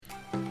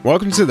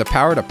Welcome to the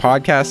Power to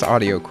Podcast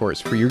audio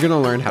course, where you're going to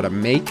learn how to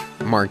make,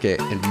 market,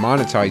 and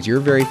monetize your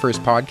very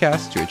first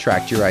podcast to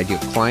attract your ideal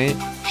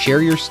client,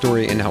 share your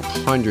story, and help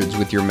hundreds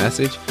with your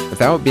message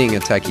without being a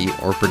techie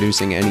or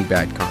producing any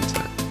bad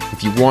content.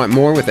 If you want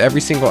more with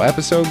every single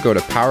episode, go to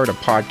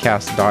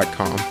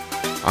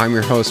powertopodcast.com. I'm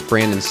your host,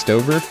 Brandon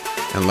Stover,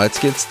 and let's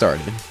get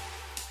started.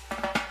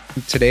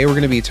 Today, we're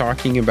going to be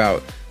talking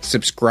about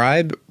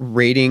subscribe,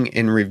 rating,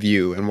 and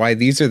review, and why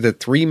these are the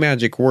three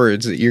magic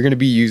words that you're going to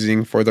be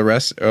using for the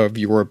rest of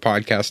your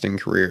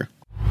podcasting career.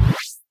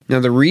 Now,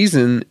 the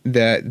reason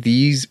that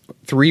these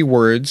three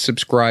words,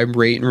 subscribe,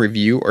 rate, and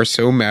review, are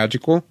so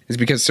magical is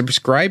because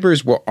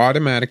subscribers will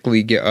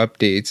automatically get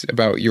updates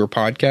about your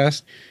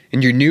podcast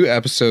and your new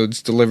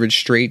episodes delivered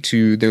straight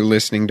to their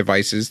listening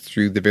devices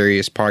through the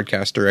various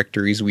podcast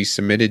directories we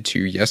submitted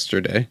to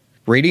yesterday.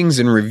 Ratings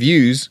and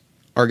reviews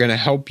are going to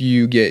help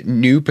you get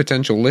new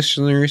potential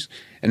listeners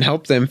and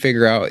help them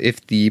figure out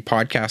if the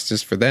podcast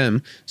is for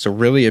them. So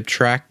really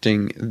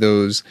attracting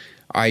those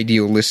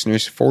ideal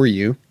listeners for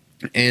you.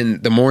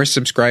 And the more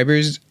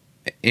subscribers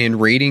and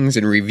ratings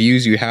and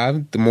reviews you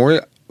have, the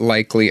more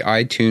likely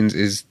iTunes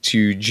is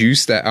to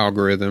juice that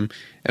algorithm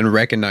and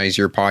recognize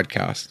your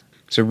podcast.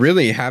 So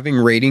really having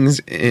ratings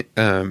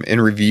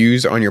and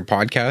reviews on your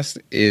podcast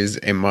is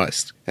a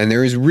must. And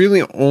there is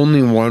really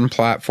only one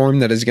platform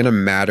that is going to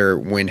matter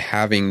when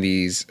having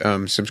these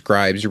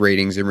subscribes,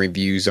 ratings, and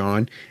reviews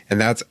on,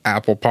 and that's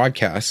Apple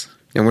Podcasts.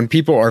 And when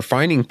people are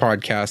finding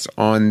podcasts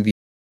on the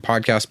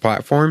podcast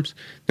platforms,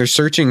 they're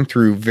searching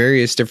through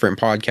various different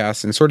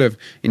podcasts and sort of,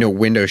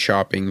 window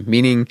shopping,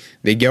 meaning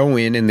they go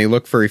in and they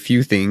look for a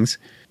few things,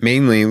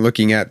 mainly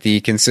looking at the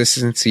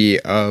consistency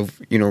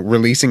of,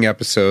 releasing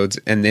episodes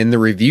and then the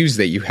reviews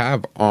that you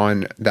have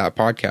on that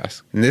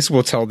podcast. And this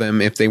will tell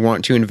them if they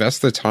want to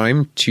invest the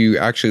time to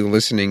actually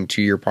listening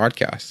to your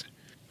podcast.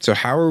 So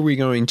how are we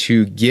going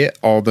to get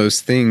all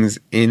those things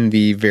in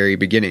the very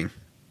beginning?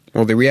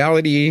 Well, the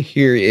reality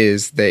here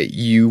is that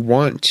you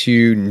want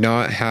to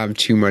not have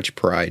too much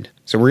pride.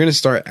 So we're going to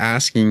start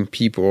asking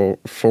people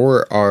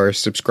for our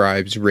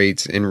subscribes,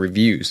 rates, and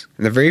reviews.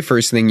 And the very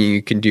first thing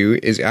you can do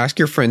is ask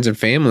your friends and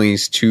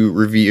families to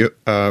review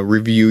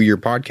your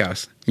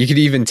podcast. You could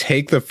even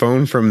take the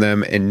phone from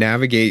them and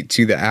navigate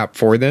to the app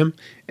for them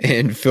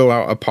and fill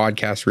out a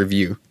podcast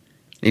review.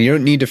 And you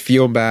don't need to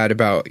feel bad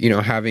about,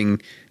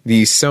 having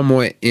these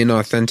somewhat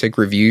inauthentic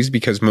reviews,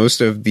 because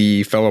most of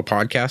the fellow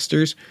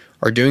podcasters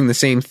are doing the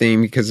same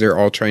thing because they're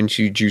all trying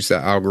to juice the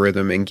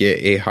algorithm and get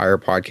a higher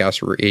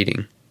podcast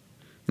rating.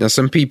 Now,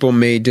 some people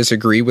may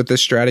disagree with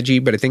this strategy,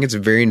 but I think it's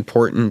very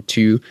important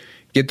to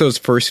get those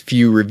first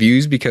few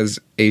reviews, because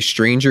a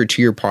stranger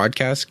to your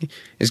podcast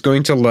is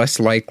going to less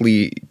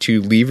likely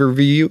to leave a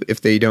review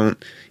if they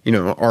don't,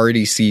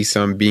 already see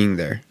some being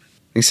there.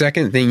 The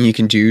second thing you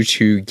can do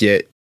to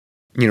get,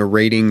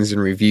 ratings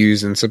and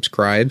reviews and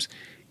subscribes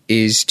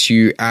is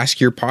to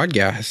ask your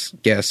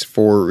podcast guests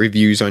for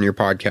reviews on your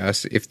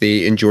podcast if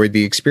they enjoyed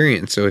the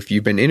experience. So if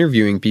you've been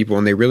interviewing people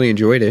and they really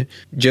enjoyed it,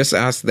 just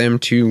ask them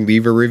to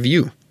leave a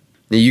review.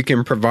 Now, you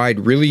can provide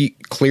really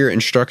clear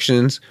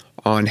instructions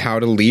on how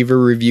to leave a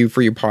review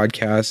for your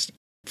podcast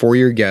for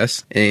your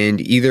guests, and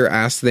either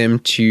ask them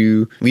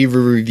to leave a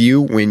review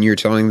when you're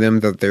telling them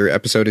that their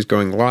episode is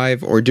going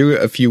live, or do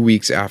it a few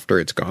weeks after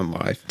it's gone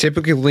live.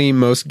 Typically,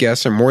 most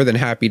guests are more than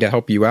happy to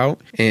help you out,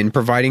 and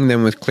providing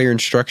them with clear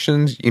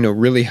instructions,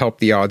 really help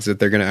the odds that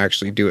they're going to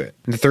actually do it.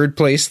 The third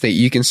place that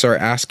you can start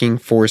asking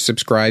for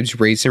subscribes,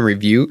 rates, and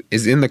review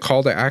is in the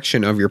call to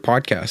action of your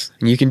podcast.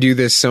 And you can do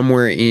this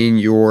somewhere in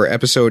your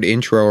episode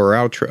intro or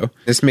outro.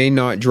 This may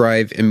not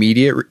drive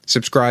immediate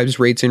subscribes,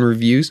 rates, and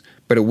reviews,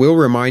 but it will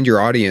remind your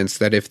audience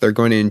that if they're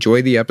going to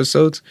enjoy the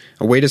episodes,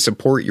 a way to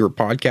support your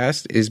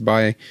podcast is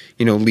by,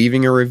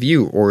 leaving a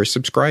review or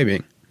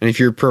subscribing. And if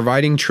you're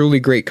providing truly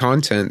great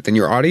content, then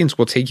your audience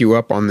will take you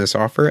up on this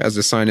offer as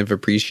a sign of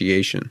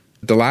appreciation.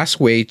 The last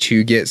way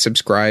to get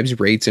subscribes,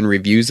 rates, and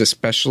reviews,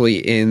 especially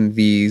in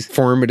these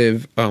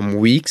formative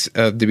weeks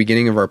of the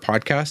beginning of our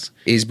podcast,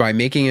 is by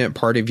making it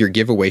part of your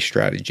giveaway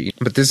strategy.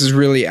 But this is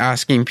really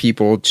asking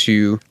people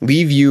to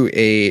leave you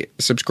a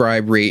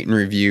subscribe, rate, and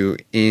review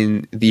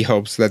in the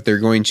hopes that they're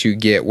going to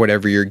get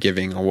whatever you're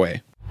giving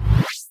away.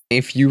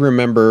 If you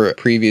remember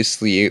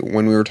previously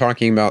when we were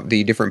talking about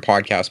the different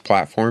podcast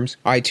platforms,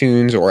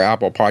 iTunes or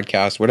Apple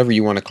Podcasts, whatever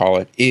you want to call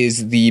it,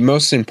 is the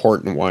most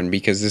important one,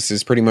 because this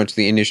is pretty much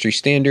the industry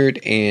standard,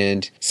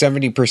 and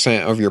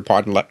 70% of your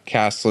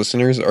podcast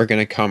listeners are going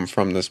to come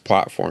from this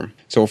platform.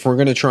 So if we're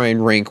going to try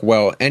and rank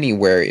well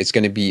anywhere, it's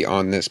going to be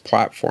on this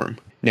platform.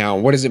 Now,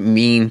 what does it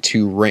mean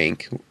to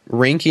rank?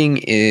 Ranking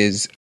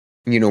is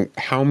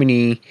how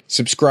many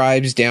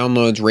subscribes,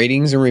 downloads,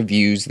 ratings, and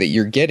reviews that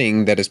you're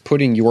getting that is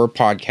putting your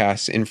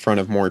podcast in front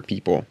of more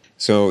people.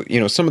 So,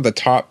 some of the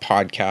top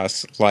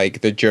podcasts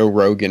like the Joe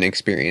Rogan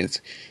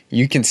Experience,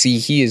 you can see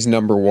he is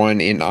number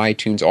one in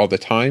iTunes all the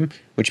time,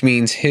 which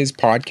means his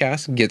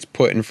podcast gets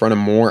put in front of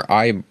more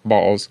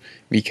eyeballs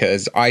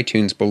because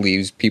iTunes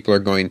believes people are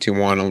going to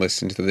want to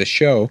listen to the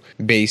show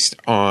based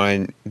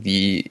on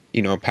the,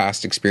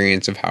 past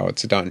experience of how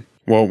it's done.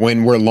 Well,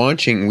 when we're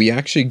launching, we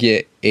actually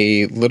get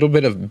a little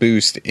bit of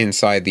boost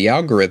inside the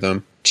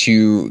algorithm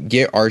to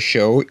get our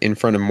show in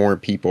front of more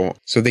people.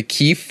 So the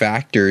key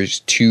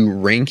factors to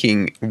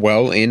ranking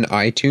well in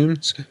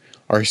iTunes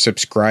are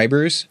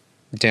subscribers,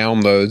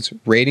 downloads,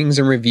 ratings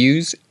and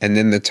reviews, and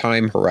then the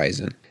time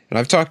horizon. And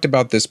I've talked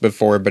about this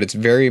before, but it's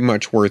very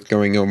much worth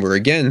going over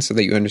again so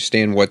that you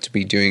understand what to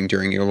be doing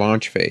during your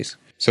launch phase.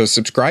 So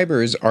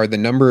subscribers are the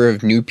number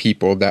of new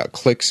people that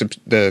click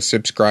the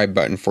subscribe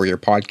button for your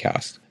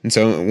podcast. And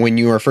so when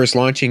you are first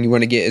launching, you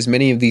want to get as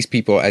many of these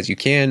people as you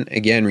can.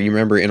 Again,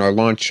 remember in our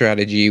launch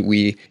strategy,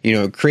 we,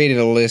 created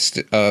a list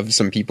of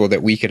some people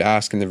that we could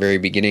ask in the very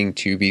beginning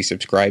to be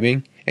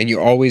subscribing. And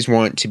you always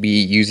want to be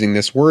using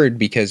this word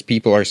because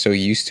people are so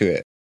used to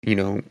it.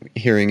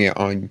 Hearing it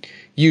on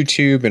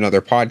YouTube and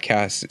other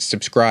podcasts,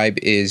 subscribe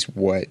is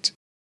what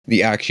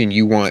the action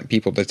you want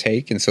people to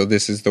take. And so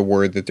this is the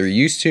word that they're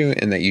used to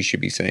and that you should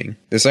be saying.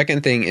 The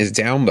second thing is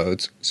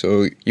downloads.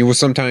 So you will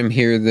sometimes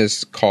hear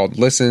this called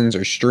listens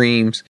or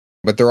streams,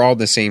 but they're all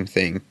the same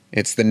thing.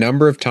 It's the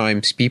number of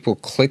times people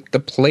click the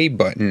play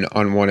button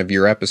on one of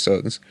your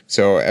episodes.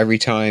 So every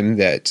time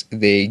that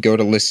they go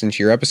to listen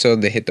to your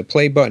episode, they hit the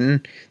play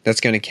button,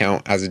 that's going to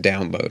count as a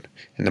download.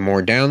 And the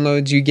more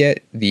downloads you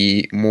get,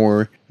 the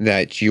more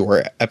that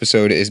your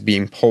episode is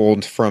being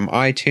pulled from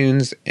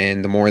iTunes,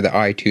 and the more that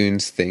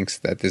iTunes thinks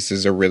that this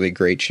is a really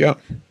great show.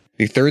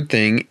 The third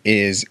thing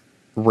is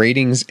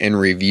ratings and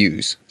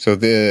reviews. So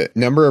the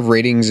number of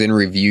ratings and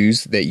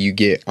reviews that you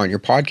get on your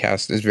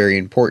podcast is very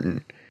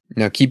important.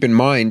 Now, keep in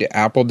mind,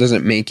 Apple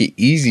doesn't make it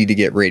easy to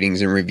get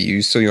ratings and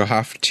reviews, so you'll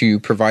have to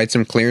provide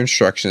some clear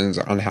instructions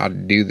on how to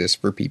do this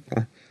for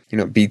people.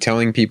 Be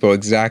telling people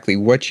exactly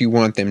what you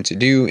want them to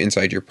do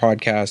inside your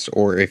podcast,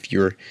 or if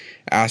you're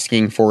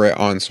asking for it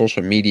on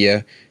social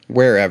media,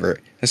 wherever,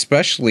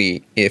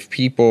 especially if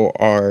people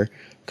are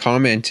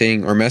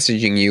commenting or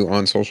messaging you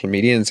on social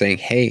media and saying,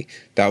 hey,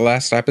 that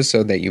last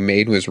episode that you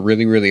made was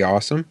really, really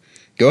awesome.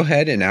 Go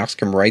ahead and ask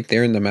them right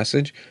there in the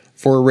message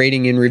for a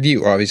rating and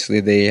review.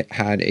 Obviously, they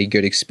had a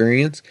good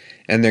experience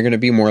and they're going to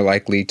be more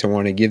likely to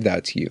want to give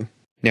that to you.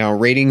 Now,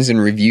 ratings and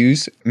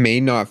reviews may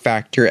not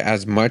factor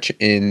as much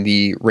in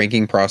the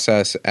ranking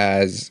process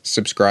as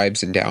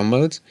subscribes and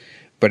downloads.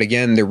 But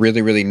again, they're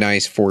really, really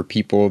nice for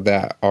people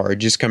that are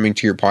just coming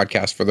to your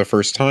podcast for the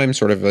first time,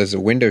 sort of as a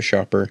window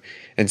shopper,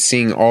 and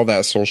seeing all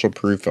that social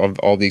proof of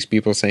all these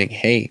people saying,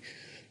 hey,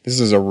 this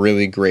is a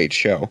really great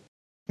show,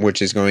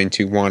 which is going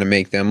to want to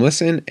make them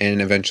listen and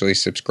eventually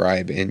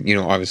subscribe and,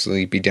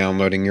 obviously be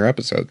downloading your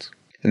episodes.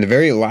 And the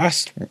very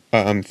last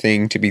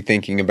thing to be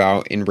thinking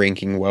about in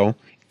ranking well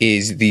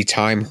is the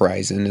time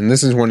horizon. And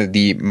this is one of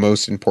the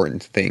most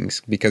important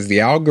things because the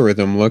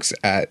algorithm looks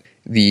at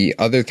the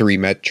other three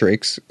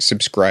metrics,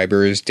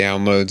 subscribers,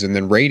 downloads, and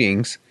then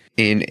ratings,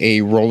 in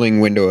a rolling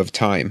window of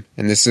time.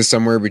 And this is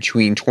somewhere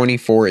between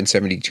 24 and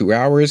 72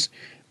 hours,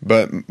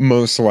 but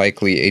most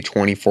likely a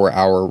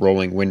 24-hour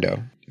rolling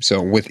window.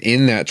 So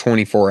within that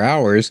 24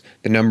 hours,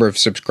 the number of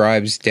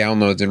subscribes,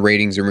 downloads, and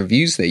ratings and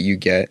reviews that you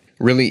get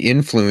really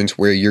influence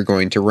where you're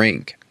going to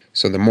rank.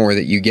 So the more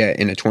that you get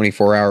in a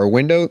 24-hour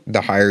window,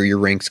 the higher your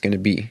rank's going to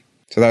be.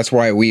 So that's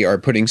why we are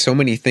putting so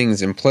many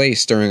things in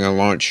place during our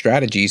launch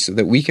strategy so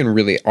that we can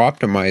really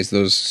optimize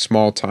those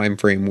small time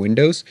frame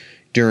windows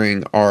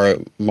during our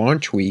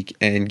launch week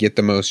and get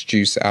the most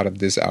juice out of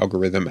this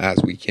algorithm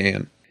as we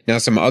can. Now,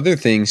 some other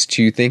things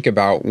to think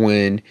about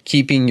when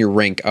keeping your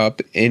rank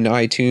up in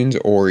iTunes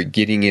or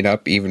getting it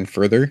up even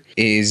further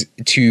is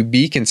to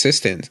be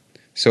consistent.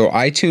 So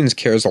iTunes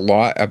cares a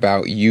lot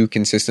about you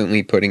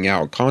consistently putting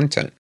out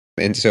content.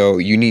 And so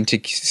you need to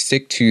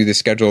stick to the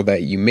schedule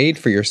that you made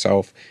for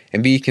yourself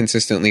and be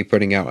consistently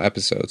putting out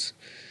episodes.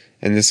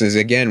 And this is,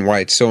 again, why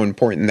it's so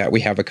important that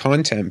we have a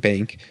content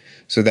bank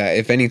so that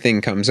if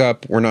anything comes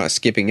up, we're not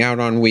skipping out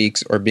on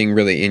weeks or being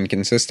really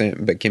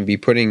inconsistent, but can be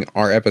putting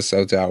our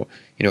episodes out,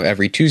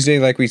 every Tuesday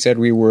like we said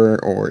we were,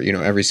 or,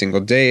 every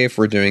single day if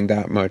we're doing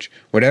that much.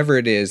 Whatever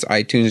it is,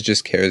 iTunes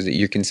just cares that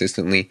you're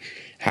consistently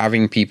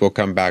having people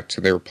come back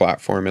to their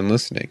platform and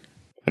listening.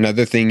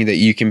 Another thing that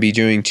you can be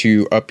doing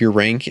to up your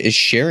rank is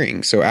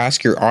sharing. So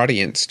ask your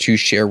audience to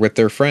share with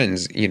their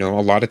friends. A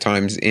lot of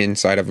times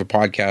inside of a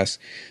podcast,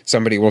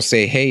 somebody will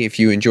say, hey, if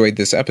you enjoyed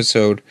this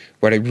episode,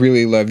 what I'd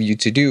really love you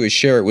to do is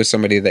share it with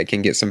somebody that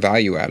can get some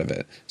value out of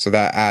it. So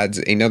that adds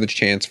another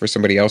chance for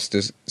somebody else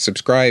to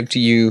subscribe to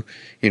you,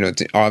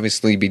 to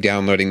obviously be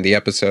downloading the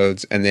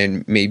episodes and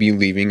then maybe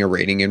leaving a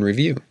rating and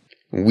review.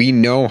 We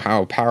know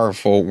how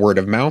powerful word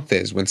of mouth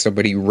is. When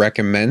somebody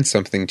recommends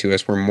something to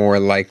us, we're more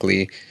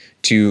likely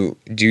to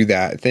do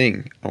that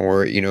thing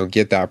or,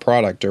 get that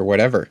product or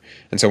whatever.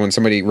 And so when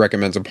somebody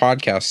recommends a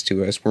podcast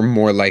to us, we're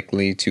more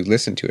likely to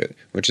listen to it,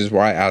 which is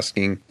why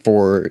asking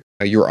for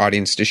your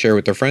audience to share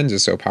with their friends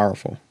is so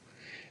powerful.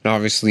 And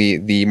obviously,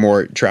 the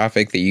more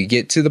traffic that you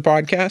get to the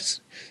podcast,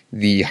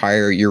 the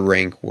higher your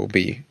rank will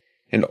be.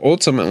 And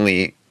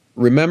ultimately,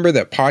 remember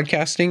that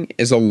podcasting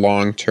is a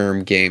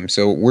long-term game.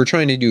 So we're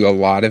trying to do a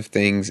lot of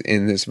things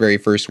in this very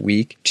first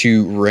week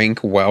to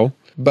rank well.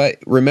 But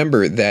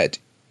remember that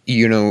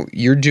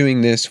you're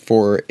doing this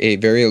for a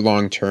very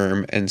long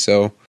term. And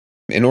so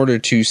in order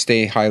to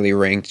stay highly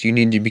ranked, you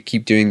need to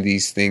keep doing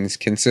these things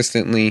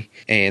consistently.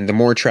 And the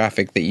more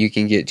traffic that you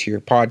can get to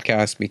your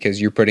podcast because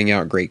you're putting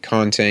out great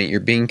content, you're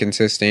being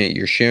consistent,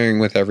 you're sharing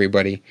with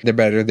everybody, the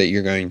better that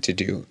you're going to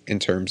do in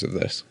terms of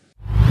this.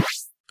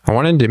 I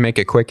wanted to make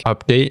a quick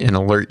update and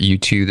alert you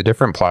to the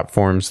different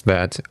platforms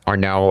that are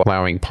now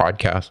allowing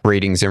podcast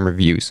ratings and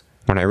reviews.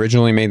 When I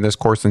originally made this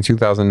course in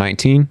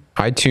 2019,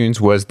 iTunes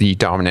was the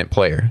dominant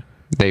player.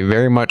 They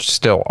very much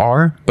still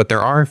are, but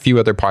there are a few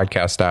other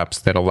podcast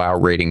apps that allow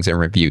ratings and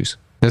reviews.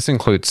 This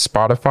includes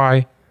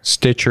Spotify,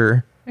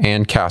 Stitcher,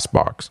 and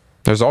Castbox.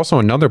 There's also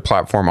another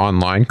platform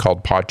online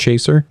called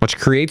Podchaser, which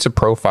creates a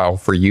profile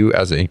for you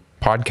as a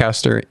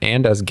podcaster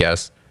and as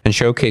guests and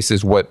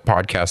showcases what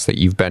podcasts that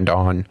you've been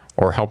on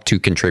or helped to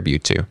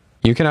contribute to.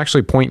 You can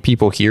actually point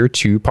people here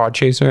to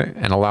Podchaser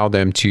and allow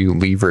them to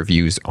leave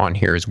reviews on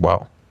here as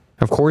well.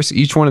 Of course,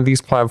 each one of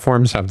these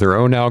platforms have their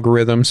own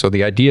algorithm, so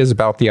the ideas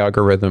about the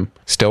algorithm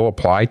still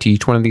apply to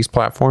each one of these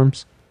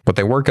platforms, but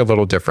they work a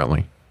little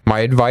differently. My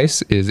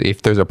advice is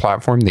if there's a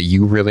platform that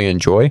you really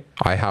enjoy,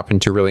 I happen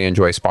to really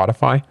enjoy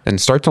Spotify, then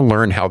start to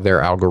learn how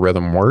their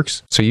algorithm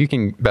works so you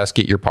can best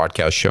get your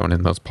podcast shown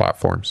in those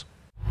platforms.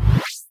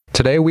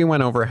 Today, we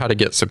went over how to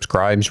get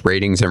subscribes,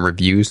 ratings, and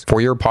reviews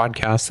for your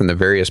podcast in the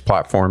various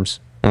platforms,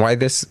 and why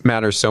this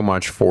matters so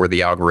much for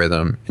the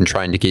algorithm and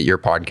trying to get your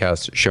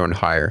podcast shown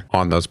higher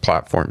on those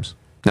platforms.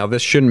 Now,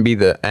 this shouldn't be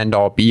the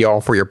end-all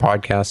be-all for your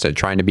podcast at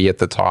trying to be at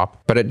the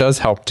top, but it does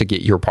help to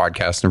get your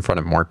podcast in front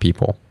of more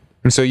people.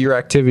 And so your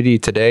activity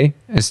today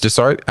is to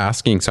start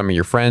asking some of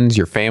your friends,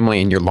 your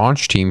family, and your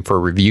launch team for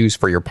reviews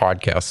for your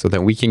podcast so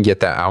that we can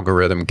get that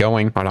algorithm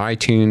going on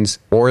iTunes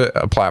or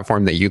a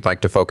platform that you'd like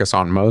to focus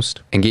on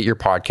most and get your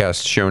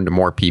podcast shown to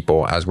more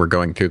people as we're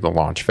going through the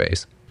launch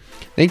phase.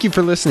 Thank you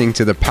for listening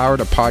to the Power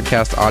to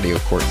Podcast audio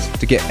course.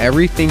 To get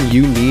everything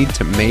you need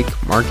to make,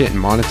 market, and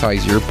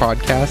monetize your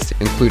podcast,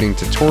 including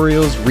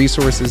tutorials,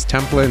 resources,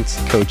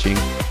 templates, coaching,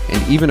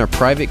 and even a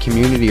private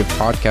community of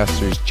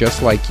podcasters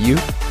just like you,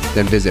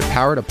 then visit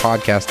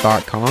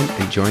powertopodcast.com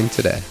and join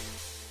today.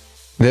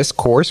 This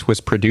course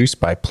was produced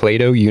by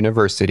Plato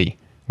University,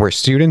 where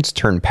students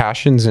turn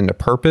passions into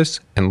purpose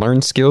and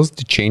learn skills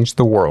to change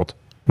the world.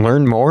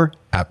 Learn more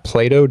at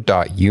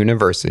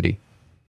plato.university.